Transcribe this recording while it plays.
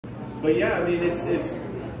But yeah, I mean, it's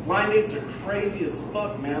blind dates are crazy as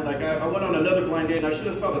fuck, man. Like I went on another blind date and I should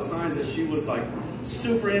have saw the signs that she was like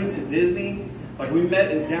super into Disney. Like we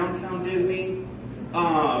met in downtown Disney.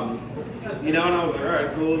 You know, and I was like, all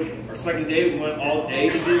right, cool. Our second date, we went all day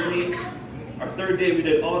to Disney. Our third date, we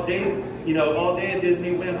did all day, you know, all day at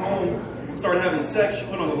Disney, went home, started having sex. She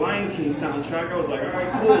put on the Lion King soundtrack. I was like, all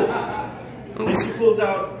right, cool. Then she pulls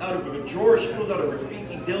out of a drawer, she pulls out a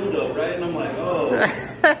Rafiki dildo, right? And I'm like, oh,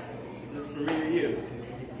 is this for me or you?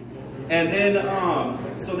 And then,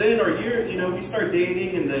 so then our year, you know, we start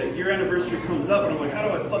dating and the year anniversary comes up and I'm like, how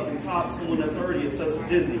do I fucking top someone that's already obsessed with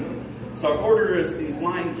Disney? So I order us these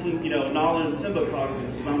Lion King, you know, Nala and Simba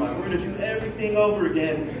costumes. And I'm like, we're gonna do everything over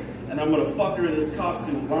again and I'm gonna fuck her in this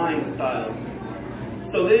costume, lion style.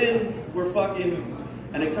 So then we're fucking,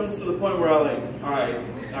 and it comes to the point where I'm like, all right,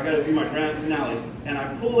 I gotta do my grand finale. And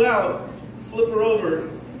I pull out, flip her over,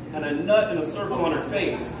 and a nut in a circle on her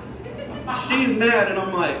face. She's mad, and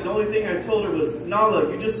I'm like, the only thing I told her was, Nala,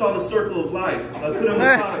 you just saw the circle of life. Hakuna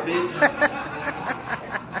Matata, bitch.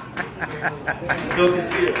 Go can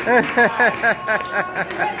see her.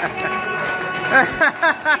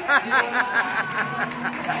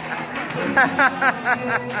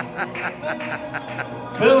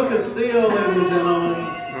 Phil Castillo, ladies and gentlemen.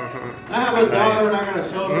 I have a daughter and I gotta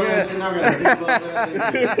show her and she's not gonna think about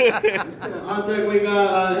that. On deck we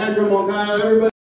got Andrew Moncada, everybody.